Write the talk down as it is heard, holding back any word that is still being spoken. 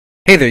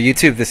Hey there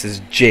YouTube, this is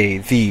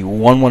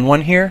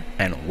JV111 here,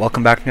 and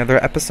welcome back to another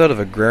episode of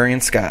Agrarian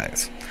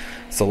Skies.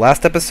 So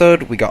last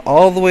episode, we got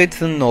all the way to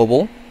the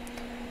Noble,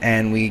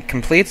 and we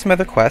completed some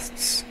other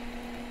quests.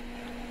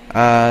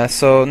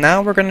 So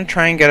now we're going to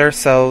try and get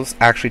ourselves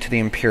actually to the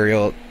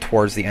Imperial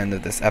towards the end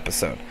of this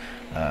episode.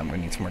 We're going to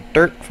need some more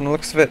dirt from the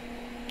looks of it,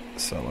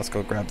 so let's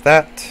go grab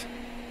that.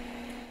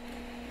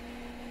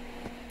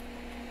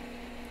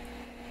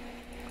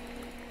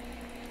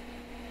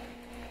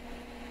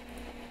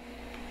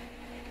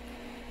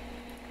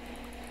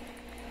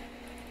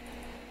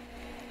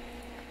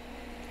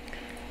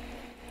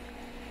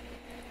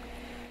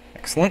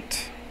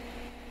 Excellent.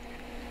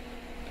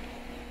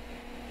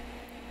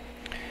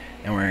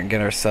 And we're going to get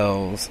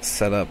ourselves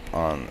set up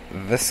on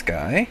this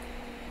guy.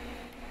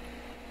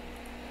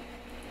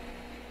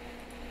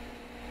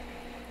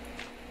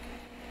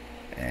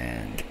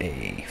 And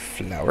a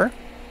flower.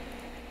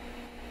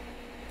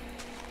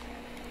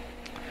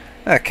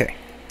 Okay.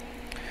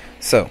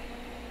 So,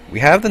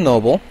 we have the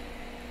Noble.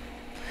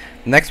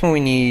 The next one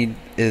we need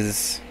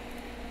is...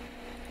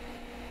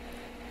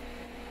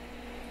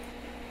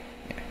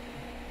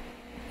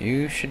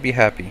 You should be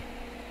happy.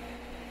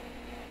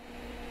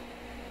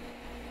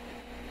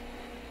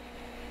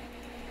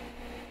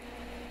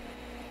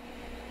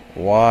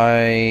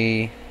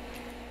 Why?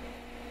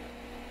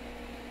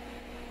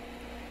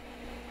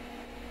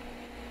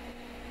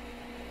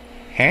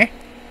 Huh?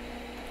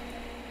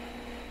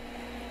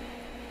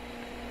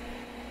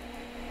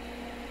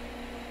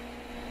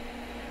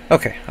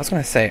 Okay, I was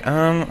gonna say,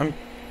 I'm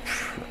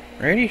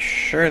pretty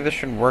sure this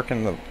should work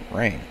in the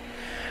rain.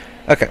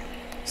 Okay.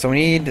 So we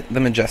need the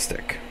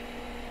Majestic.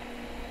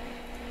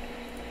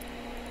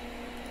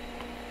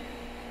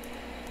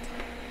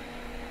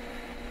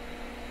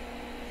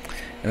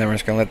 And then we're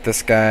just going to let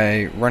this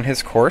guy run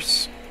his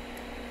course.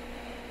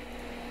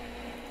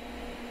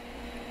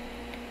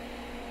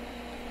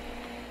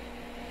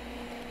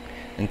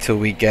 Until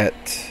we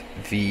get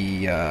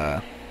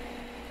the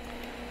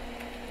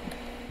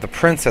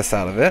princess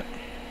out of it.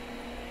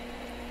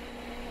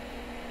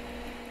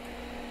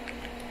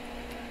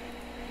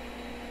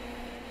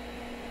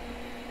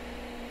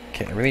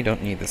 I really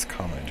don't need this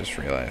common, I just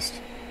realized.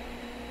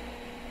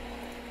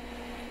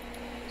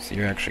 So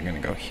you're actually going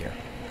to go here.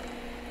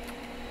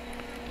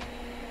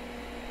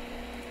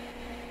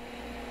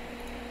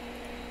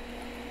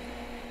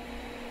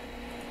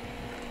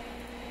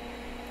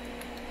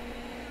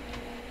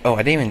 Oh, I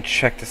didn't even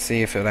check to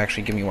see if it would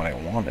actually give me what I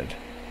wanted.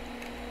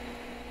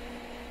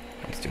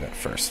 Let's do that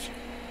first.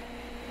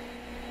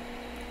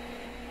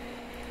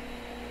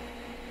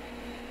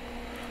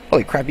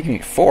 Holy crap, you gave me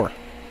 4.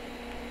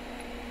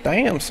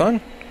 Damn,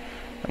 son.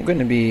 I'm going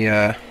to be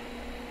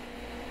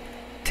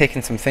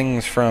taking some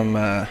things from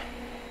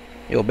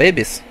your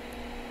babies.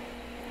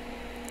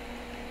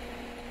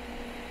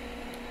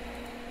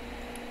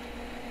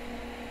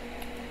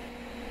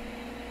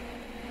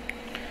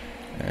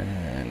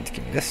 And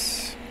give me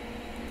this.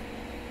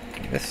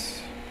 Give me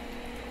this.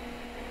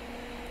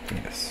 Give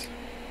me this.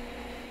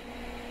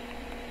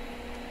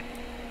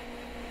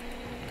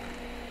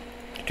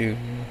 Do.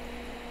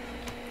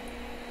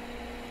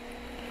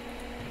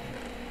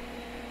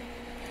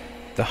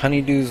 The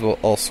honeydews will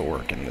also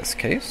work in this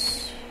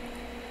case.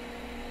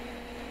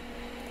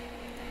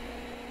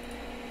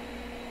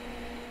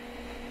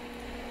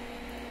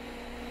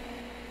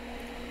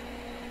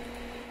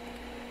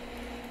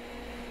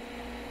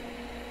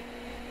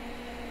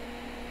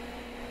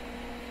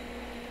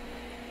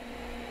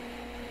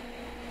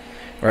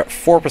 We're at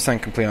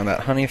 4% complete on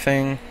that honey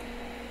thing.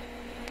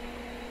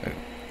 Ooh.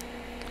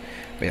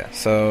 But yeah,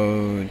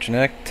 so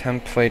genetic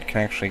template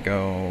can actually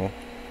go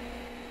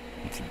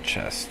into the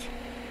chest.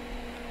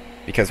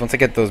 Because once I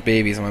get those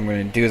babies, what I'm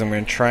going to do is I'm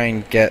going to try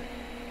and get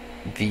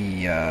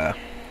the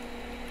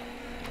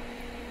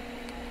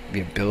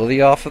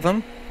ability off of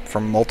them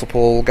from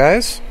multiple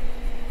guys.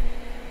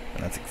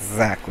 And that's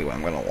exactly what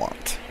I'm going to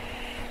want.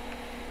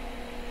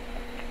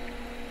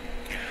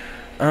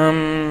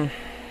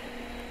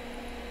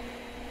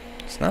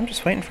 So now I'm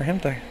just waiting for him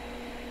to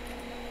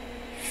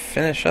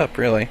finish up,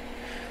 really.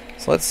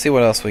 So let's see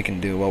what else we can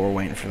do while we're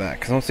waiting for that.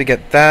 Because once we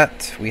get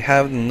that, we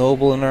have the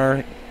Noble in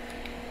our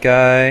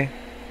guy.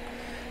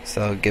 So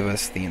that'll give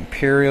us the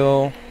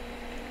Imperial.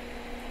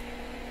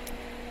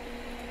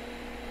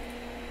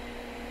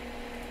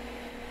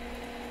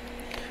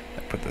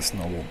 I put this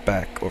Noble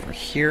back over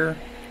here.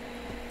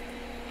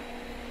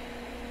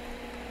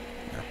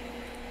 No.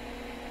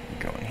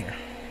 Go in here.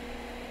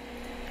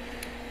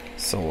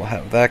 So we'll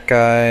have that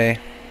guy.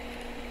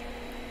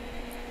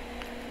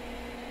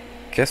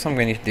 Guess what I'm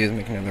going to need to do is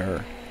make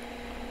another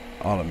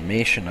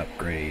automation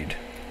upgrade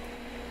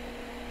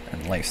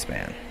and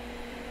lifespan.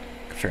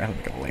 Figure out how to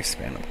make a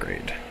lifespan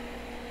upgrade.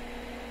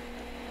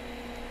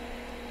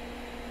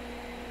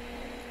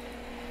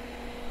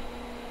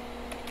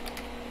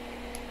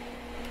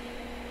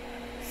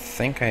 I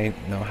think I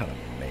know how to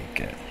make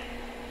it.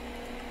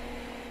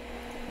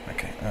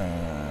 Okay,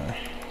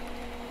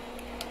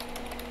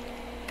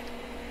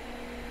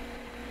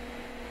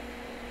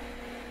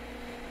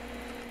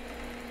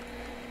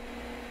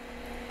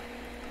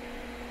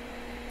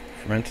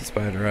 Fermented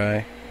spider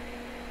eye.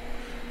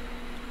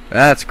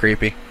 That's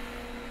creepy.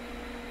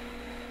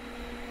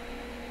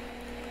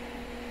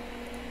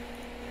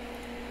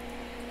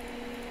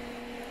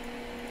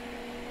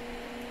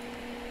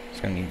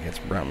 Just gonna need to get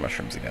some brown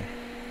mushrooms again.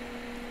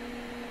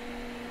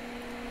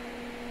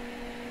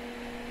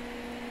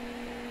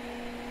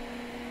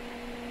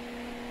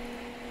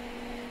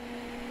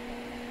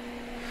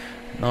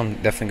 Now I'm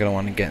definitely gonna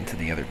want to get into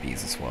the other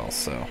bees as well,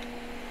 so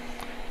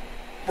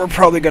we're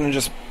probably gonna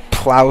just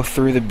plow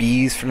through the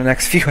bees for the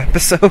next few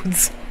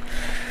episodes.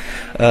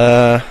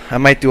 I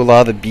might do a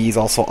lot of the bees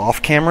also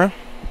off camera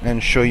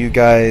and show you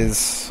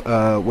guys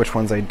which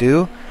ones I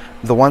do.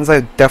 The ones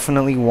I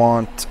definitely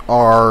want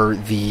are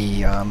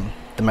the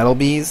metal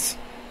bees,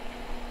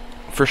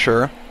 for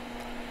sure.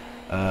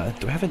 Do I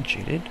have a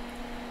jaded?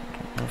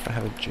 I don't know if I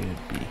have a jaded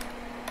bee.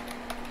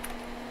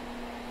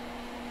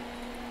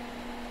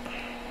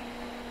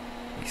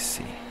 Let me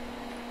see.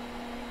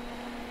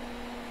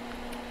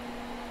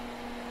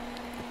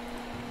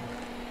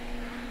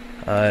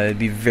 It'd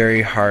be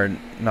very hard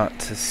not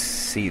to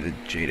see the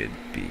jaded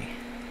bee.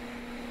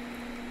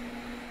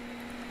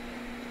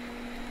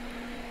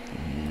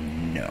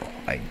 No,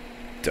 I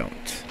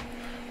don't.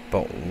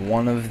 But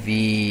one of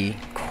the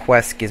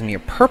quests gives me a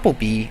purple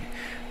bee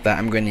that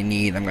I'm going to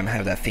need. I'm going to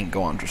have that thing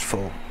go on just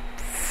full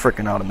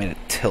freaking automated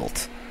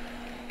tilt.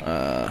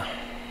 Yeah.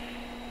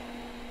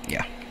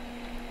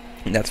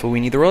 And that's what we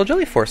need the royal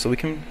jelly for, so we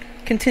can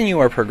continue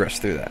our progress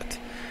through that.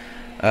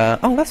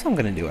 Oh, that's what I'm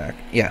going to do.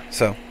 Yeah,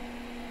 so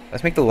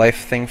let's make the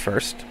life thing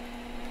first.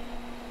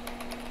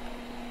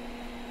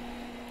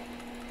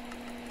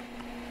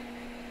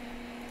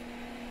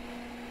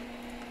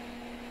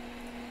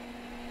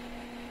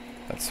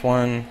 That's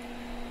one.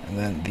 And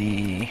then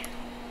the...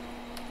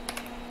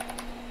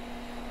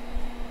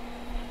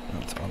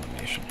 That's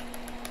automation.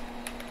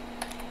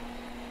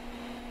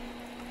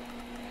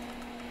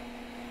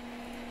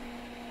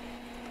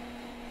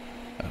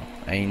 Oh,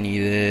 I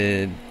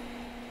needed...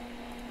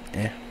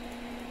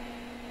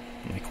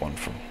 Make one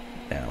from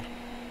now.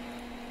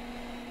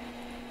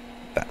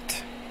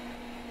 That.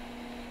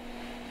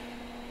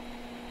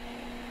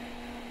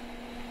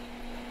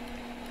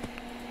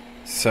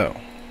 So,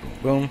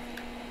 boom, boom.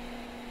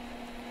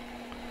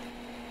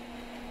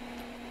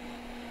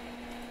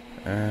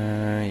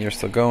 You're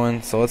still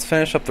going, so let's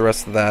finish up the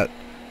rest of that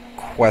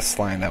quest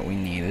line that we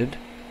needed.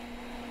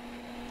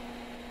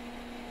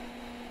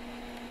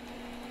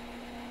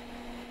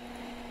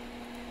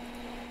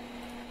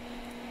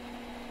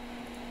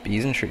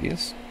 Bees and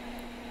trees.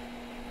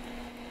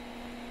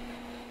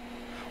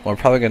 Well,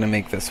 we're probably going to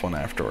make this one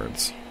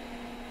afterwards.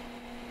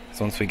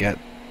 So once we get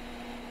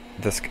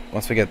this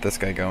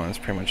guy going, it's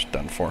pretty much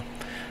done for.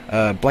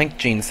 Blank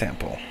gene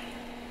sample.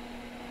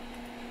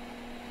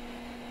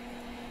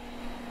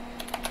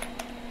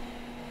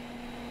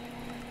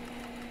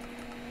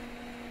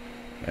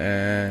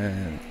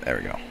 And there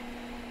we go.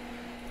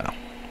 Oh,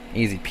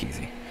 easy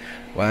peasy.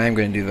 What I'm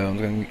going to do though, I'm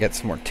going to get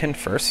some more tin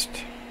first,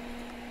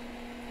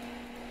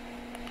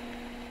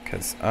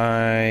 because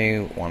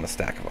I want a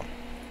stack of them.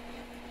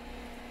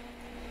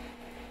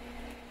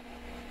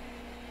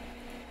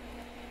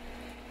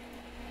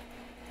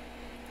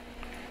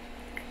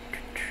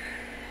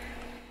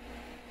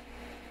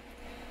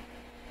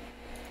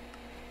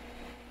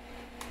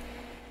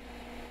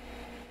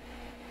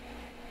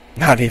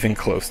 Not even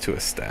close to a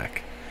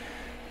stack.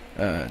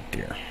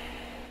 Dear.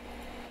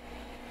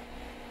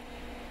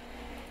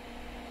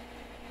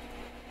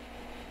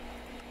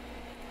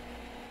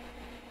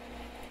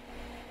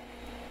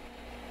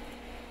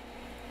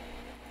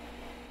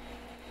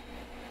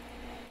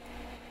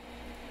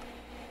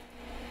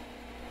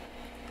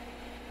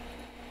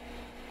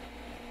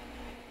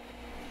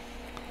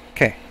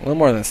 Okay, a little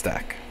more than a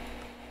stack.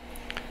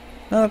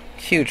 Not a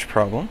huge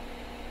problem.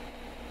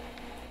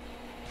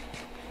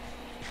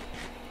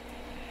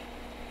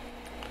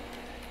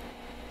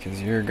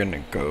 Because you're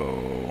gonna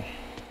go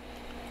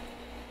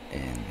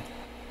in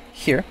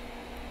here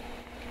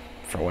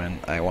for when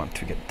I want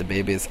to get the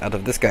babies out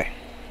of this guy.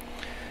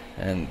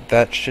 And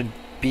that should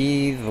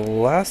be the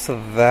last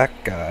of that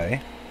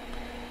guy.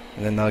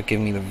 And then that'll give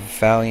me the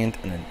Valiant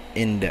and an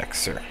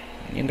Indexer.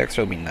 The Indexer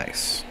will be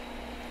nice.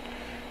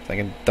 So I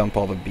can dump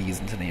all the bees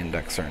into the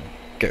Indexer and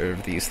get rid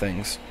of these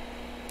things.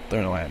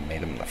 Don't know why I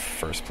made them in the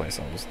first place.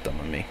 That was dumb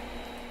of me.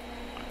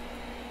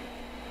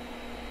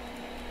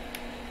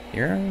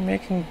 You're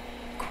making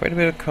quite a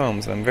bit of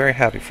combs, and I'm very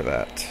happy for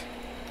that.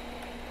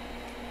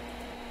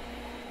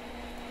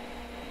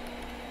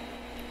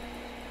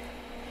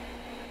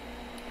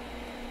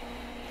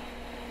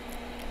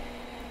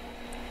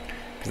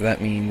 Because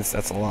that means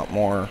that's a lot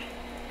more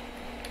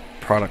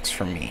products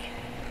for me.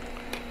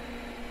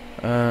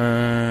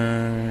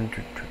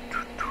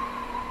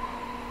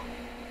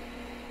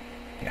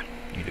 Yeah,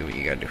 you do what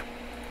you gotta do.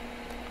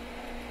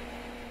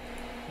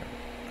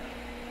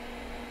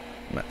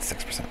 I'm at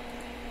 6%.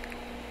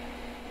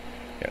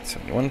 Yeah,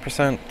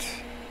 71%.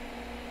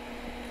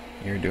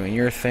 You're doing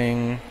your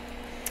thing.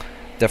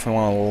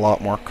 Definitely want a lot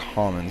more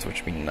commons,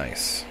 which would be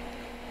nice.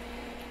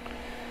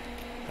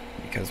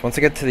 Because once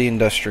I get to the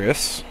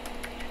industrious,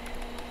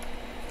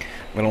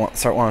 I'm gonna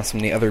start wanting some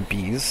of the other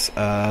bees.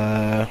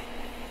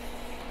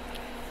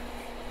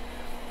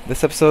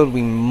 This episode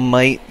we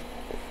might,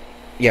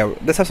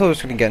 this episode we're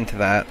just gonna get into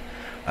that.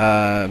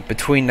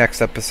 Between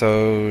next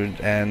episode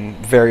and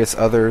various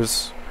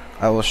others,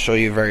 I will show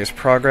you various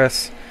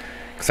progress.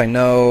 Because I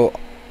know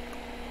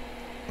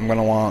I'm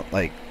gonna want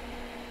like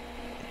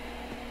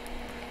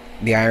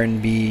the iron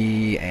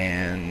bee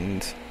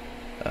and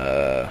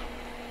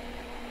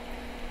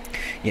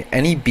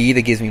any bee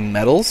that gives me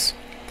metals.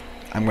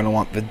 I'm gonna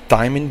want the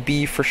diamond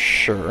bee for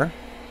sure.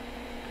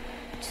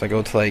 So I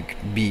go to like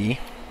B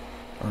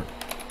or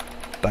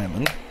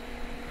diamond.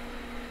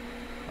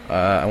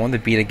 I want the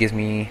bee that gives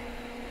me.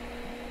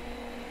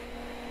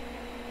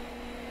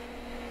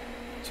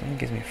 Something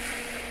gives me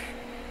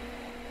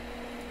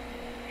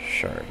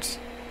shards.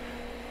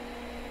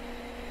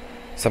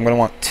 So I'm gonna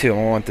want two. I'm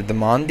gonna want the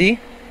Demandi.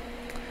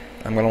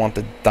 I'm gonna want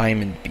the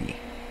diamond bee.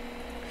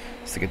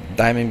 So to get the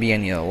diamond bee, I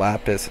need a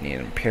lapis. I need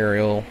an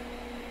imperial.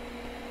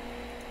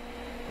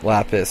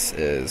 Lapis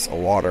is a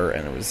water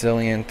and a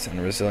resilient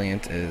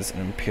is an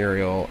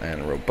imperial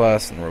and a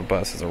robust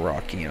is a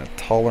rocky and a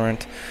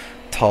tolerant.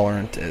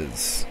 Tolerant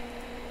is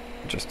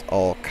just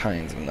all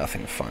kinds of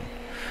nothing fun.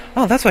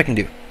 Oh, that's what I can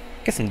do.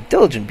 Get some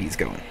diligent bees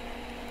going.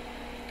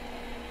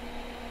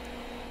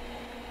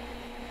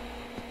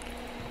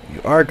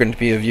 You are going to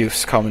be of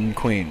use, common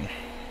queen.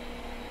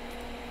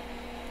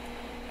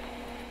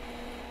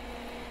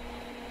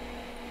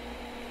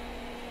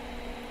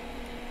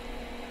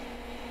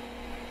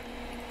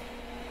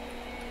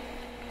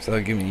 So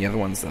that'll give me the other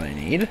ones that I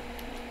need.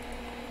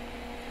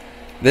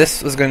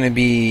 This was going to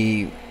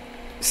be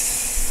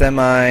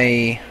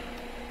semi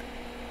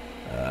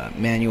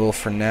manual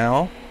for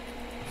now.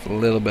 With a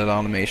little bit of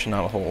automation,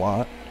 not a whole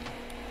lot.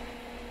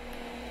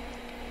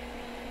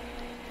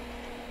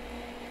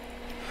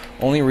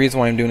 Only reason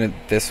why I'm doing it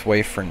this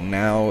way for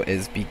now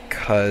is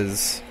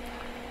because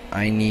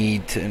I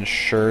need to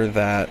ensure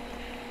that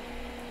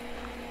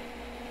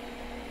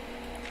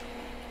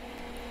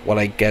what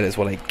I get is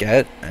what I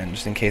get, and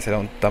just in case I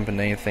don't dump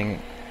into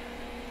anything,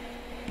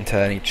 into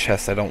any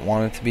chest I don't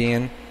want it to be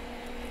in.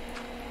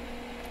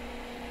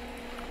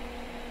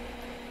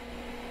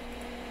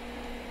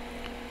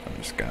 I'm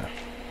just gonna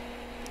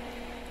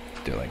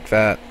do it like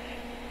that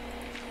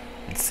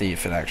and see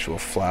if it actually will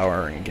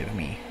flower and give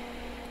me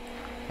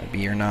a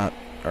bee or not,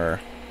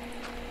 or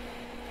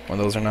one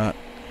of those or not.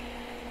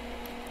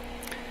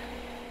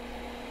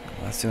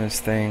 Let's do this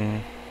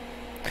thing.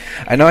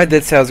 I know I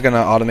did say I was going to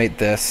automate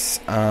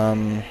this.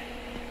 Yeah,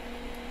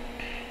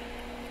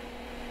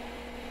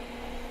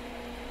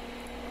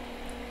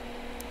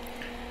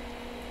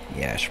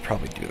 I should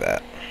probably do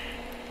that.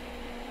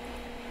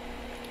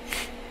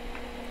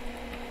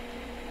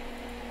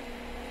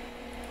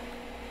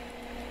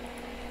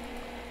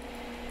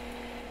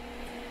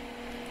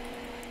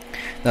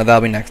 No,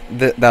 that'll be next.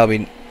 That'll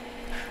be.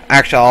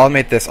 Actually, I'll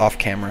automate this off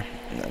camera.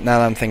 Now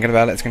that I'm thinking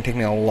about it, it's going to take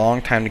me a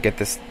long time to get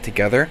this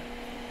together.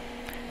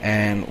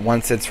 And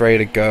once it's ready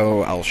to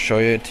go, I'll show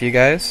it to you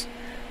guys.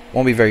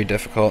 Won't be very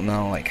difficult, and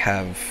I'll like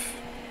have.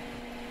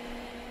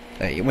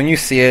 When you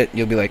see it,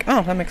 you'll be like,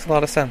 "Oh, that makes a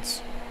lot of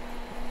sense."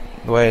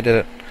 The way I did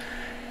it.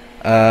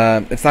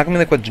 It's not gonna be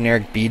like what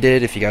Generic B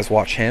did. If you guys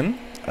watch him,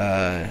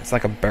 it's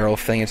like a barrel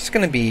thing. It's just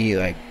gonna be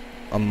like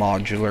a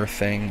modular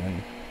thing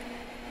and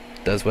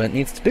does what it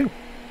needs to do.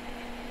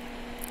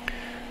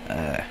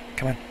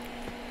 Come on,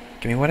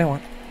 give me what I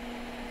want.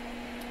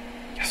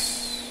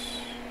 Yes.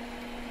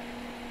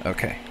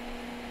 Okay.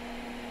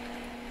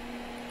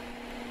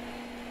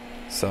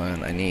 So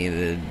then I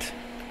needed.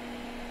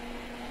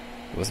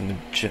 It wasn't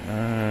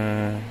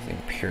the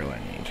Imperial I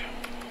need.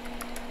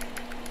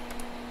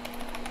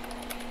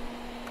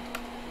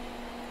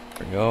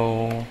 There we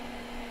go.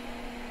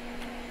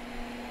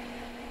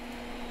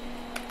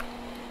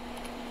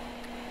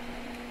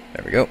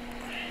 There we go.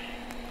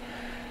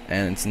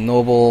 And it's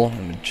noble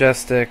and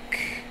majestic.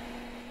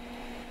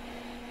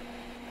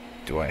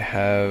 Do I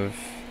have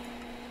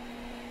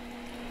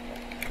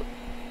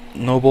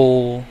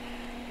noble?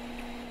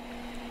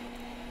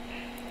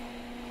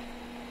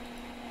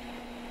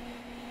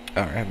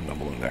 Oh, I have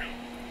noble in there.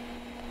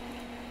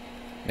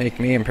 Make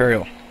me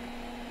imperial.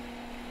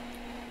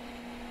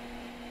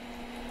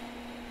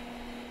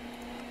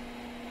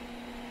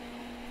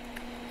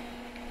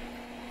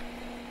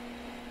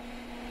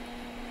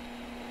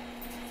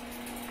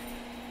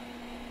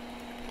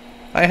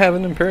 I have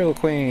an imperial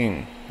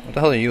queen. What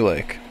the hell are you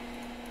like?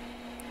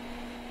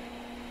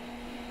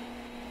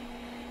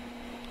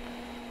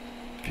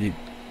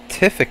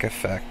 Beatific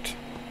effect.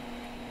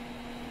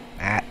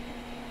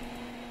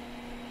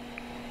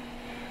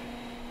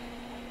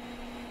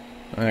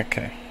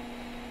 Okay.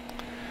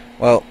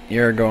 Well,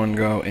 you're going to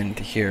go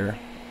into here.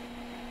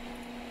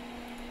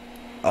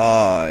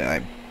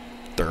 I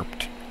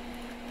derped.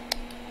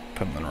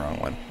 Put him in the wrong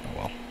one. Oh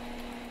well.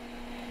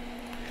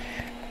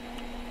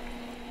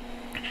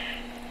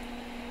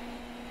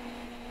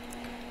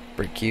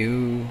 Break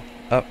you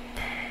up.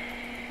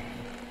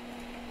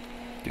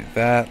 Do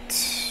that.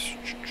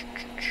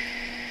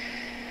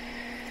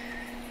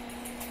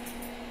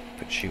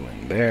 Put you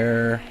in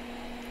there.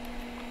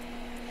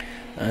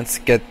 Let's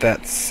get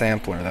that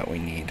sampler that we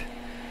need.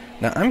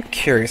 Now, I'm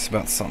curious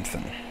about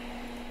something.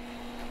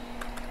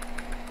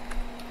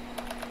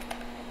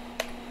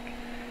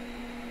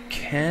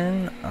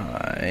 Can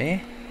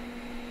I...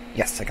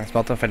 Yes, I can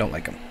smelt them if I don't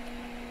like them.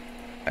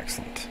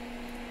 Excellent.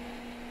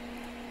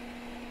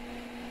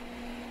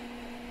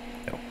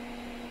 No.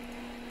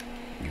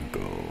 You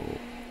go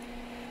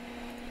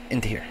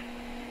into here.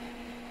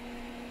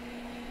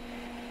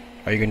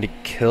 Are you going to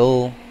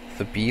kill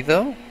the bee,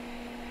 though?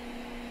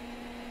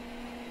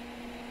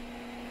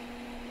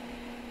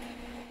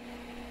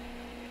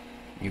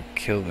 You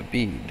kill the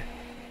bee.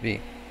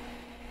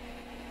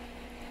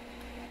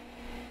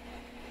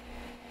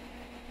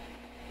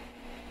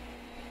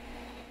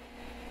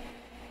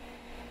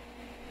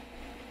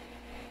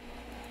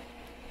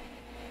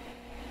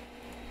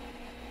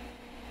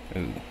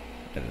 Ooh,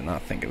 I did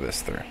not think of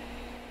this through.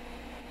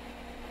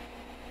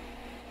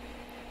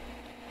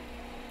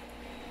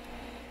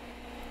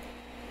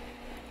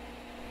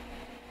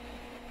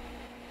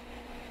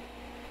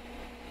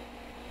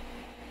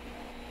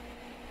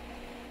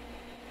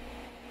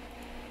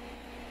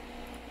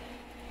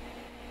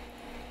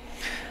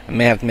 I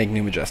may have to make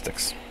new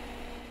Majestics.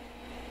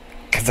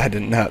 Because I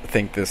did not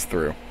think this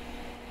through.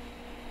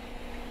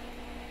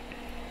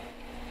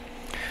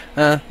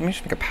 Let me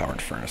just make a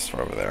powered furnace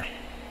for over there.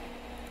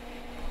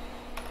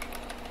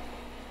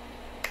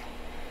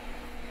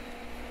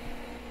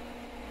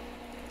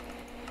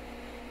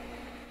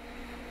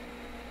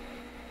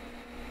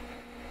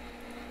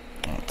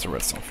 Oh, it's a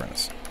redstone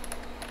furnace.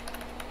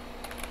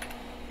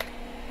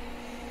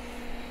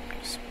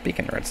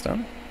 Speaking of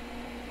redstone,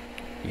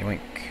 yoink.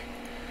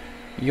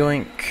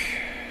 Yoink.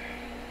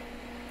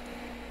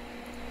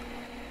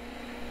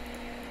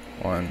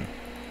 1,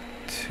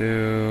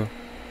 2.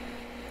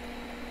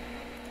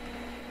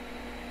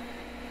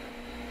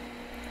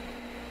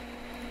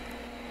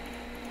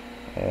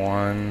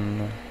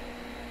 One.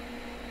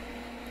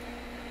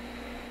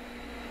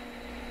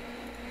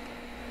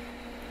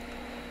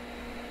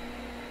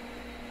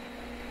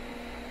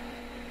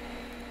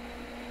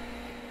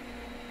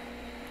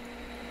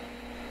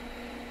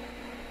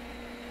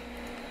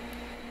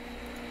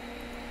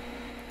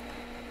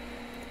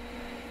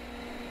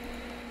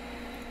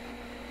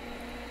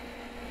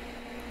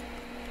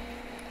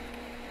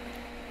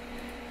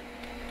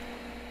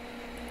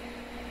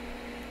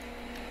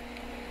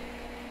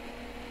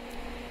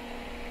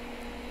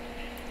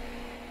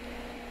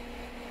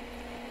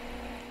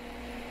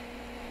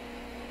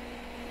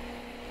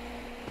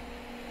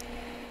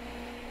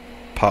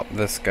 Pop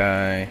this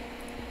guy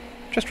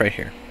just right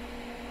here.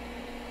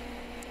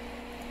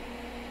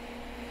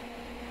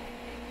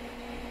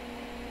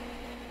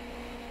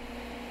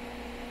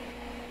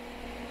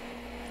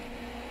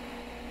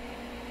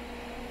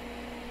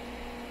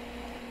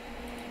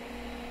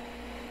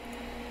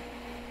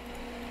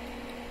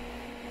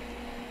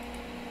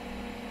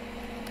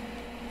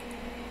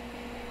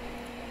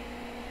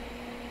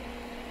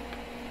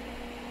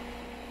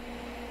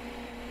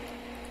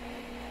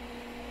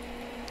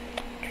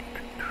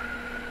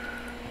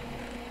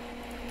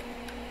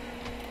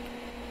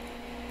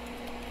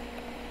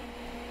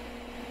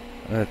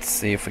 Let's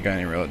see if we got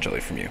any royal jelly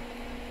from you.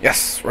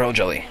 Yes, royal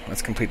jelly.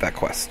 Let's complete that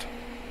quest.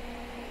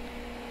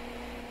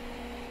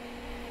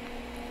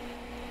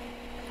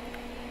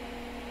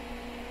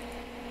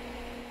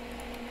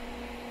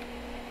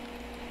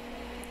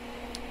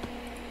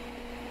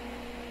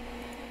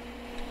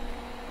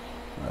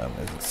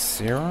 Is it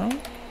serum?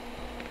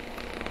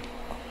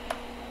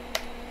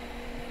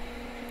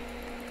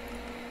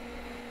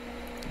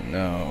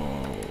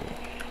 No.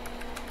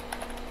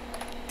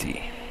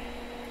 D.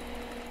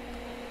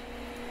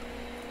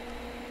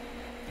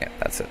 Yeah,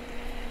 that's it.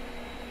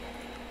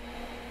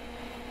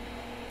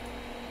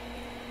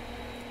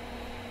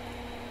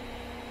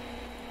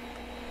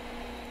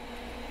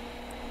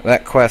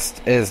 That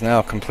quest is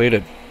now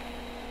completed.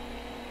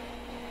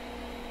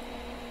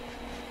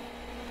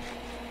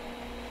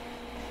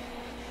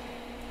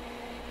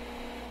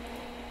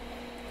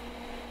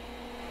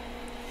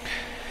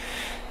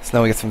 So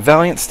now we get some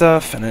Valiant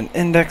stuff and an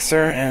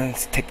indexer, and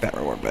let's take that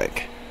reward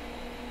back.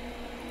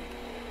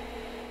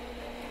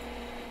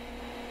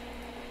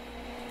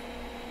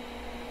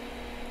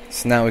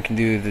 So now we can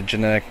do the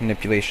genetic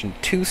manipulation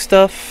 2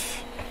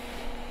 stuff.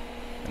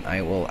 And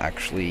I will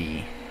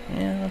actually...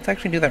 yeah, let's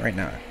actually do that right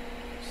now.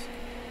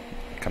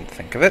 Come to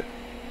think of it.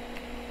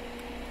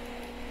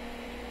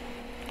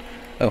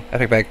 Oh,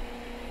 epic bag.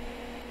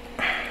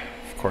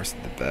 Of course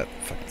I did that.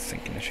 Fucking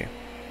sinking issue.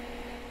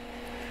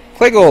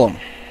 Clay golem.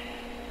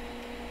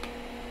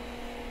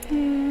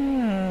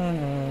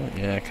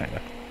 Yeah,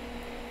 kinda.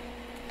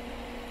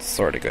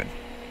 Sorta good.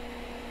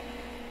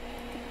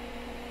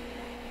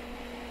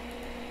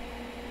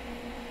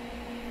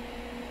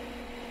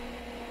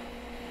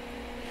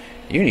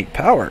 You need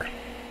power.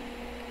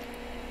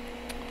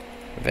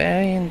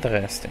 Very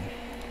interesting.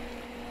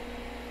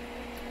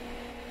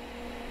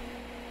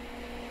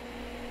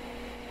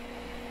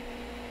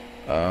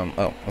 Oh,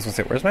 I was gonna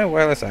say, where's my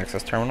wireless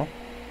access terminal?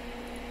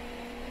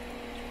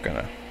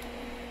 Gonna.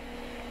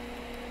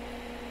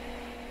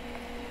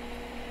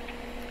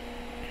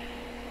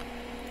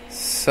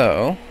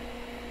 So,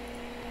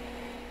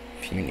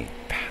 if you need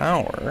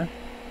power,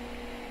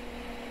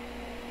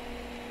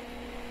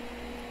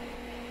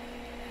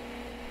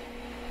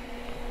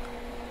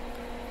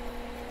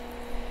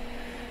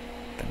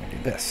 then we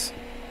do this.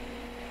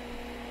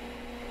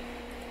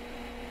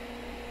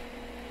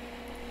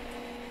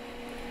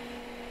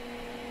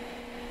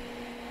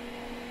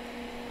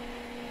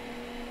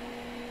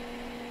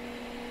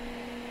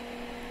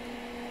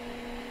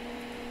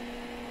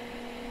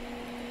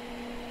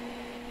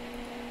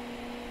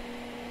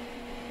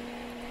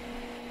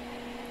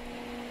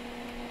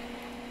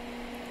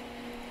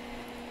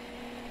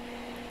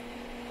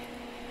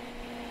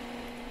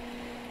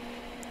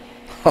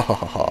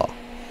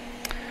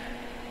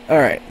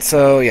 Alright,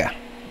 so yeah.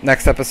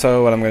 Next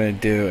episode, what I'm going to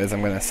do is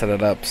I'm going to set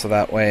it up so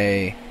that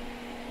way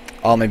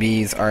all my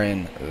bees are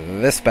in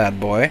this bad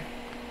boy.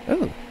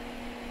 Ooh.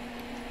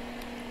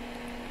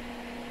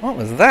 What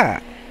was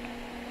that?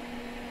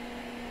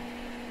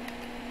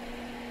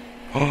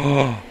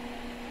 Oh,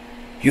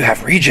 you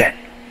have regen.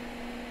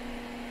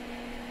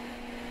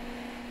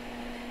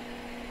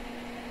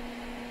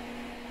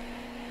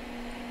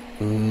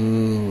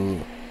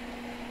 Ooh.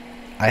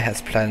 I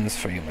has plans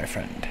for you, my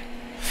friend.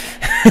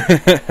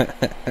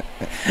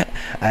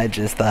 I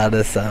just thought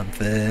of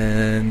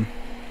something.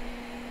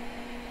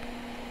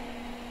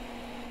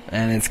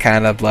 And it's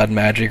kind of blood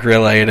magic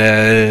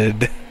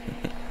related.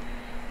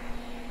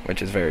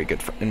 Which is very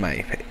good for, in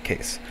my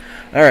case.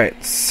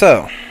 Alright,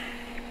 so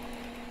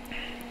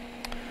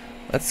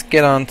let's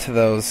get on to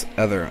those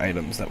other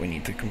items that we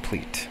need to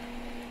complete.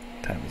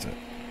 What time is it?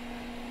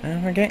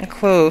 And we're getting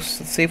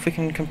close. Let's see if we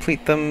can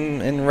complete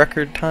them in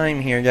record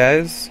time here,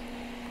 guys.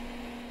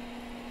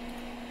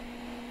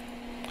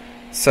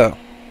 So,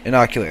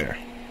 inoculator.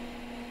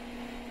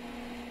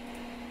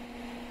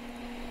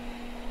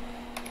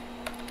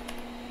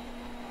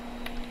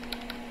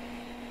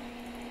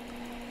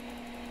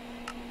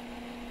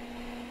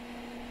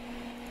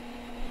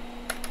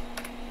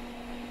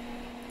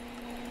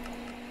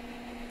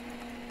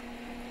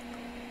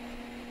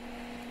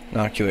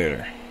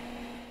 Inoculator.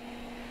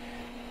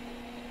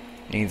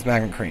 Needs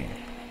magma cream.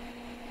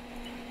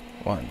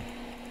 1,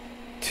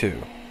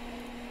 2.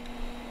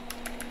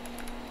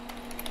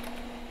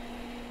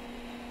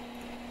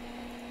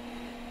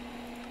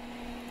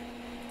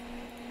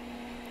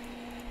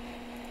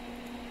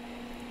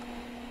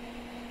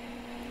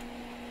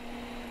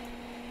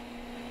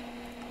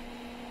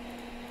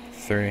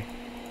 Three,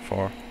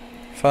 4,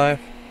 5.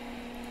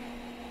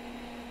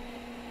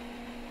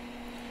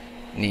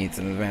 Needs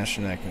an advanced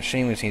genetic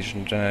machine, which needs a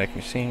genetic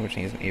machine, which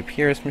needs an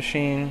Apiarist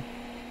machine.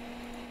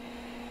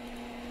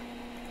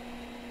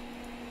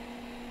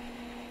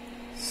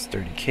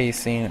 Sturdy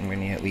casing. I'm going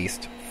to need at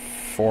least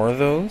 4 of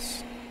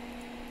those,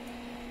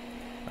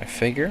 I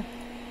figure.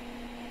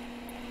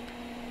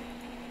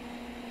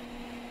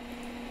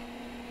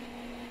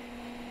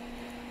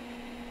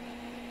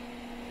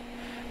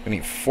 We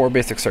need 4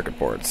 basic circuit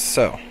boards,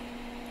 so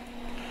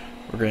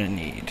we're going to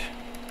need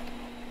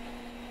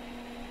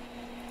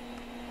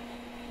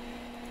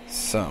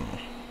some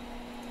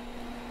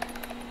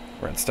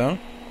redstone.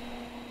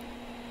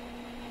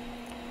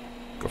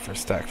 Go for a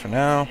stack for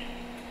now.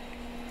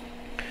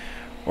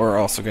 We're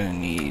also going to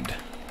need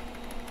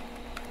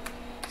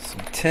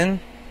some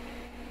tin.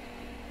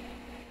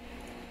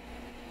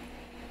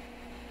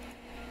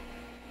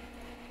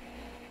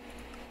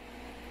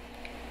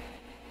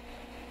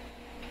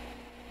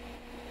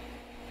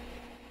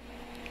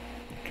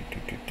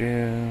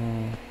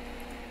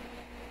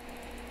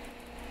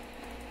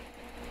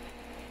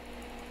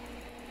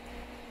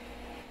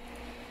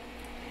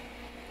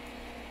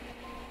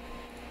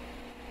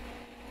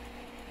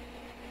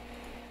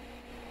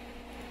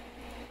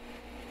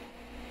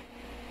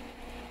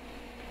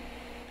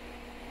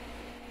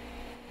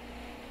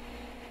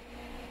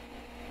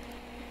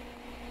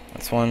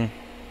 That's 1.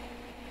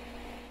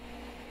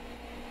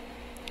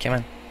 Come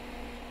on.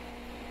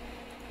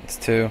 That's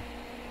 2.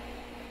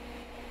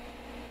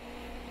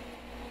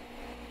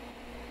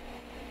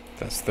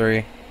 That's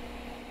 3.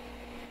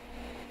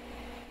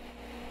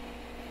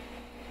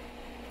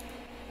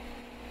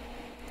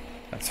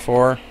 That's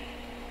 4.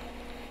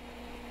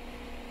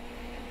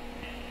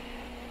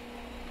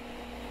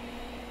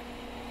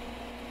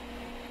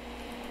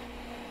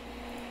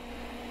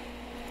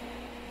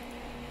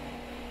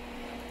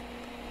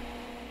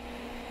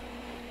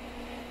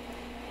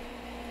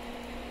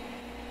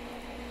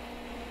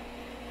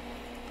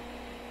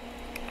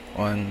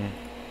 One,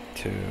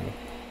 2,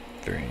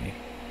 3,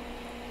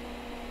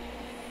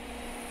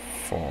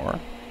 4.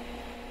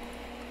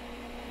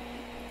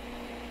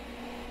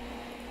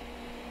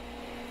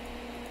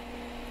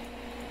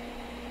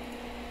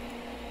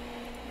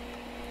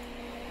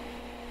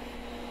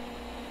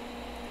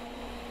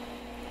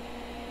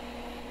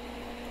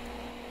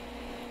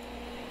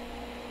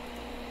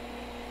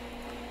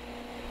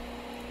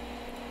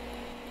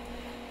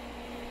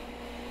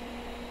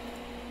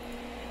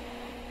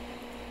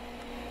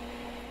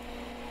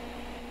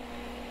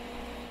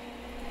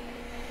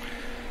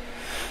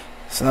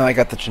 So now I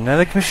got the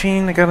genetic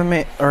machine I gotta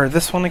make, or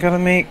this one I gotta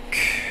make,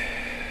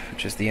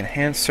 which is the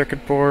enhanced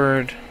circuit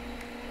board.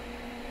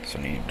 So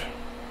I need...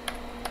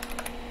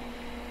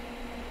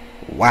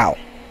 Wow.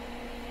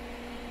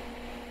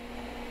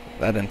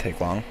 That didn't take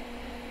long.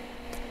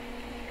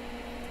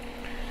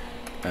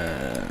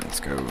 Let's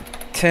go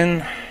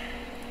tin.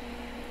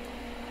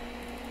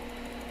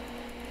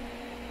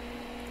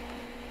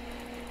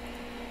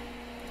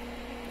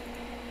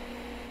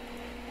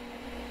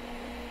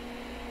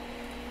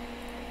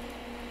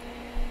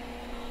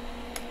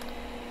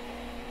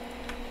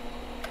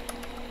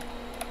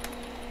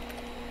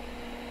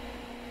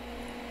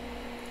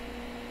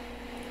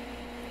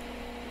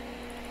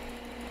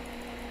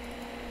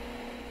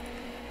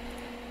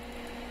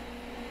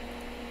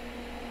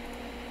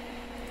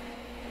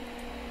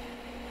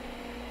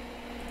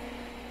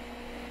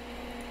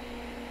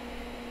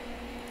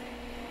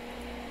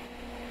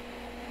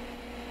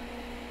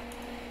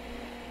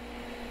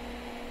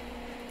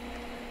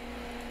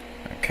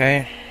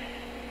 Okay.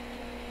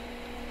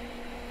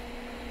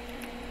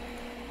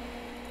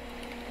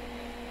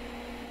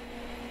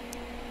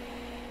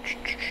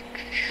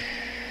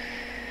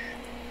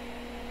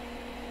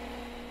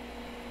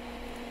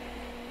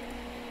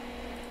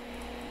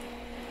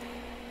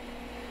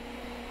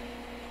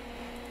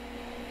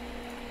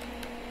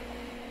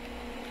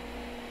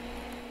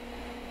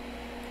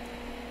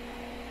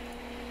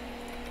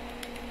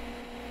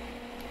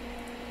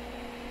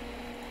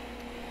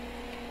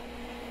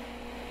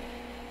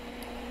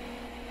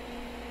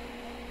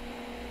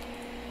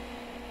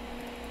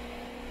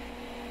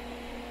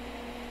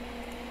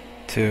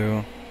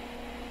 Two.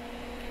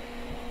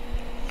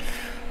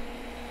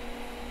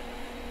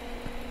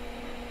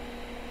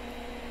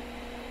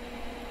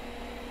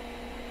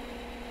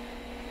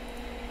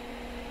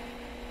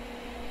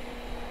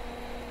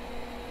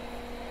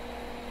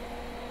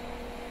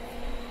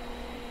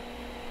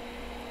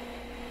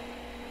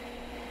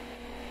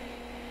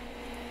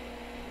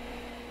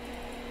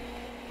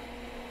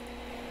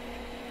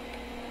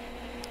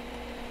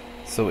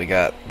 So we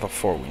got the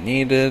 4 we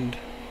needed.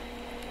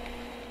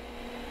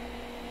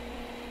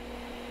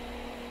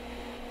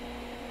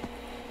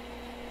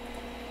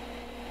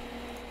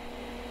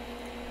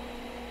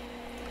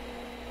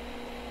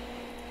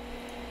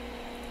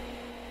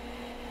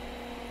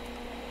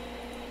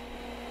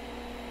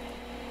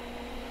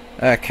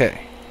 Okay,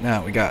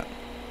 now we got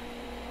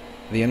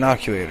the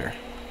inoculator.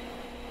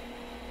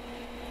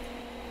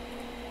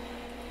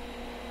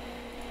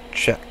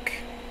 Check.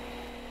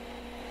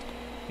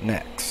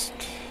 Next,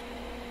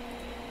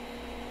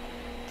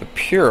 the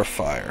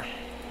purifier.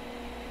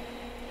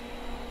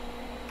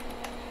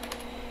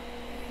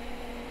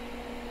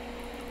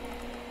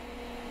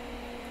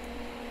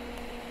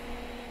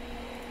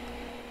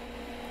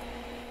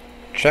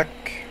 Check.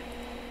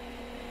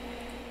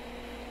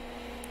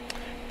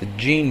 The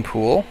gene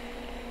pool.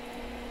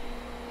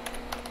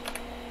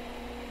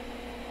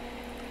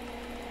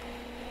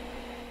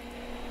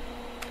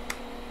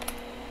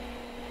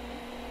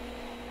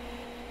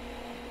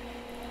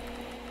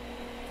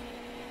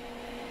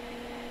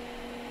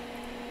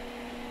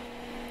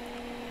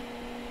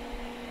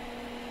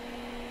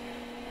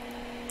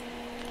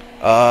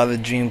 The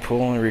gene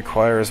pool only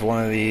requires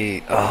one of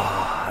the...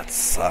 that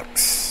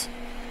sucks.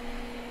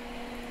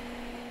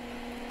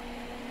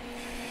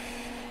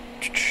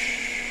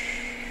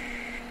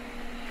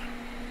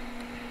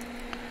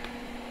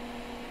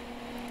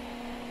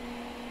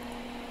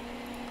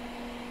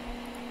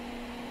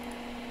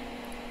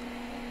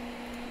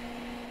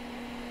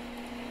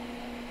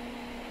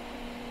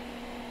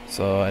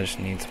 So I just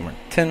need some more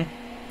tin.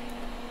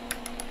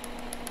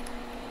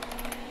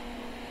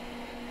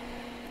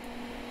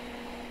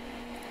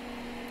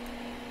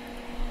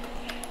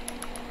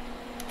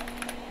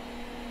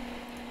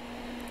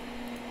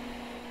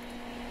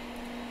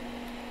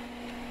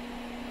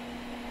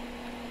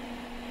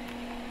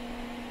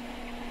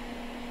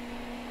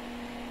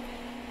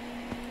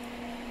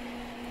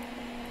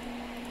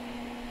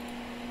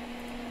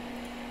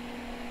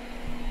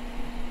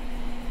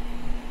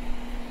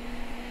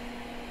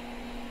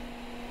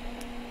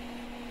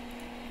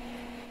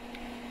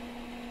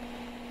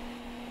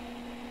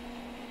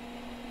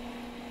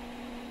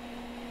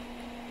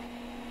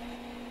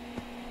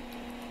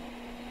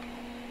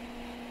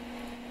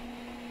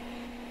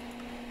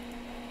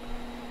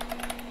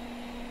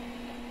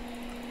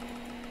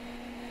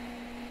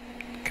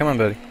 Come on,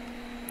 buddy.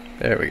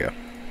 There we go.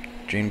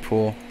 Gene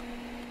pool.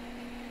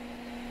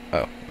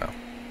 Oh, no.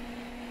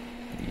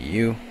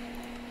 You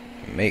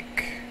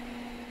make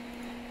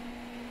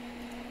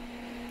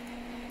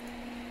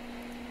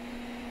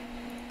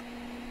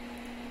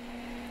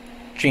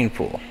gene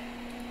pool.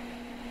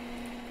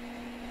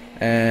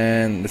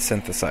 And the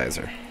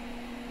synthesizer.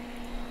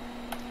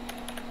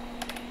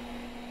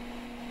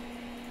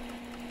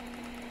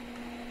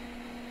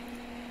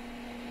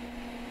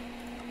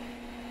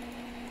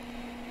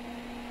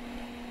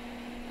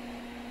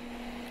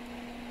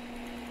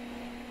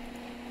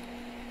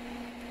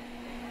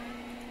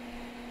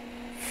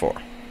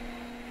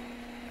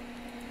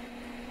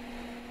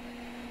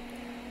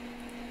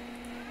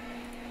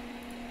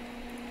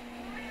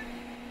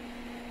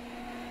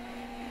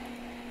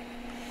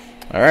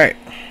 Alright.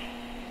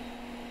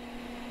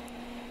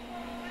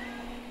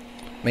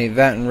 Made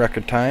that in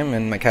record time,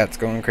 and my cat's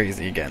going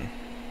crazy again.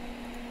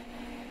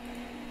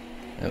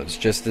 It was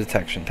just a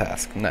detection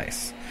task.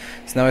 Nice.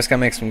 So now I just gotta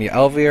make some of the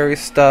alveoli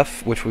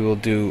stuff, which we will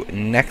do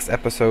next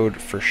episode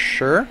for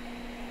sure.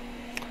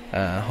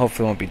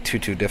 Hopefully it won't be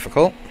too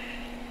difficult.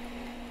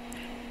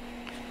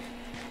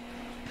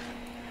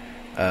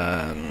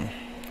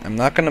 I'm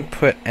not gonna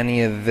put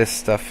any of this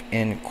stuff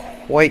in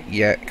quite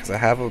yet, because I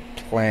have a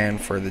plan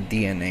for the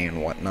DNA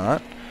and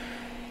whatnot.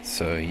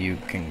 So you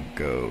can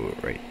go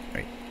right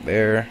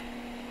there.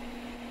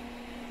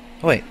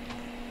 Oh, wait.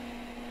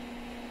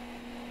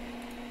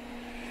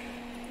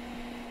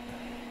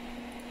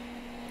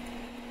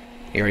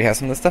 He already has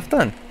some of this stuff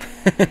done.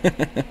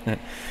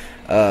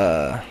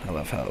 I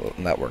love how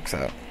that works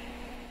out.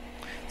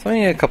 So I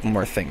need a couple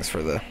more things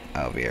for the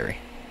alveoli.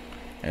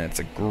 And it's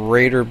a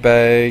greater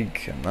bag.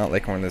 I'm not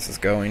liking where this is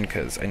going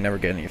because I never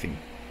get anything.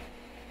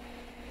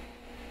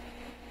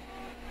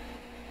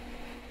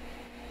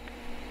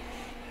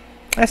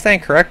 I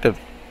stand corrected.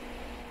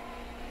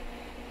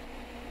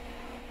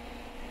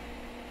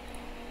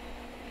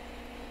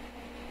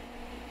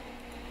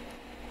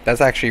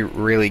 That's actually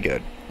really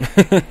good.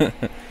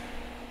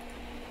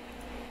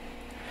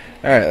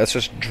 Alright, let's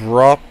just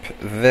drop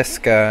this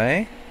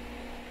guy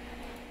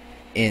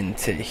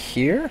into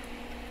here.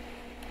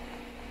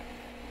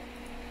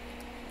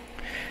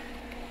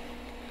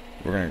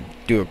 We're going to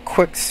do a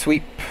quick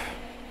sweep.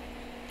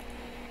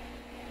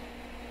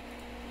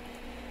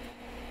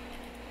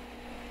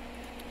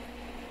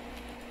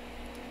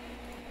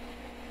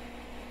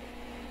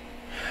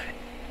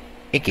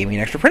 It gave me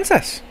an extra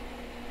princess.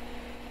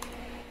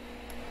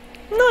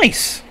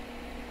 Nice!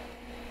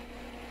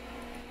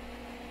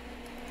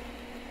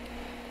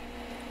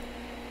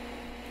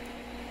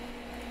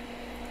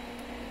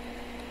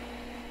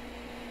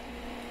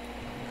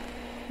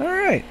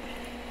 Alright.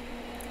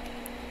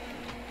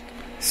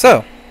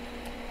 So,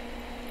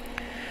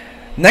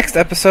 next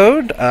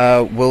episode,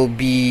 we'll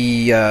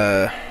be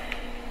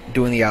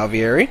doing the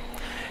alveoli.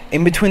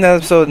 In between that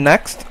episode and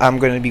next, I'm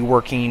going to be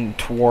working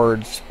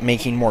towards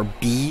making more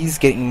bees,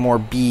 getting more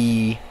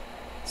bee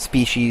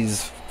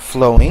species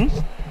flowing.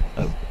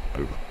 Oh,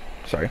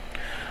 sorry.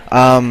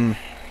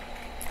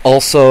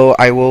 Also,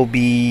 I will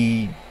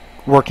be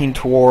working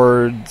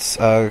towards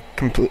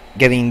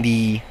getting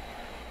the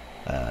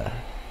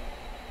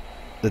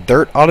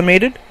dirt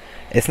automated.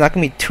 It's not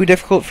going to be too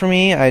difficult for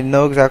me. I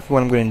know exactly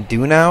what I'm going to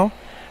do now.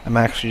 I'm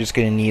actually just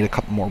going to need a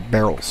couple more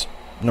barrels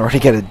in order to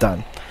get it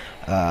done.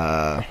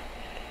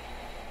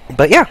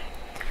 But yeah.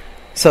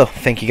 So,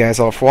 thank you guys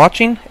all for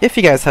watching. If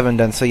you guys haven't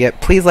done so yet,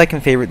 please like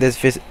and favorite this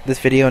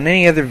video and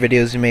any other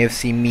videos you may have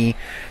seen me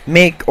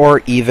make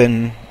or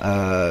even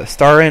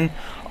star in.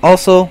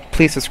 Also,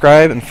 please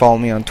subscribe and follow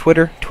me on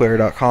Twitter,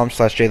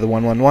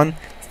 twitter.com/jthe111.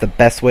 It's the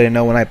best way to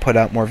know when I put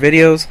out more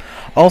videos.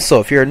 Also,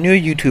 if you're a new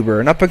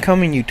YouTuber, an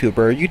up-and-coming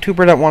YouTuber, a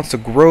YouTuber that wants to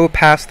grow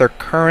past their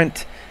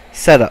current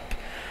setup,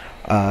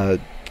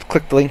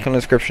 click the link in the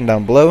description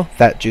down below,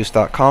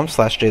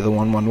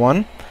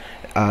 thatjuice.com/jthe111.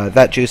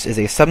 That Juice is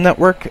a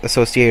sub-network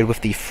associated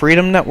with the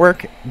Freedom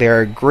Network.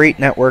 They're a great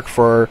network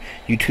for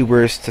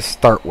YouTubers to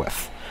start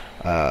with.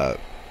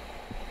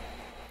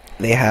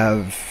 They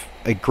have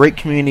a great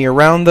community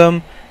around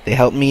them. They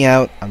help me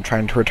out. I'm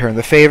trying to return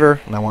the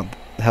favor, and I want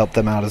to help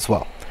them out as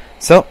well.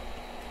 So,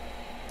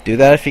 do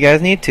that if you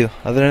guys need to.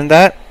 Other than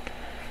that,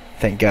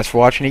 thank you guys for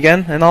watching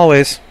again, and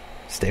always,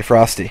 stay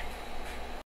frosty.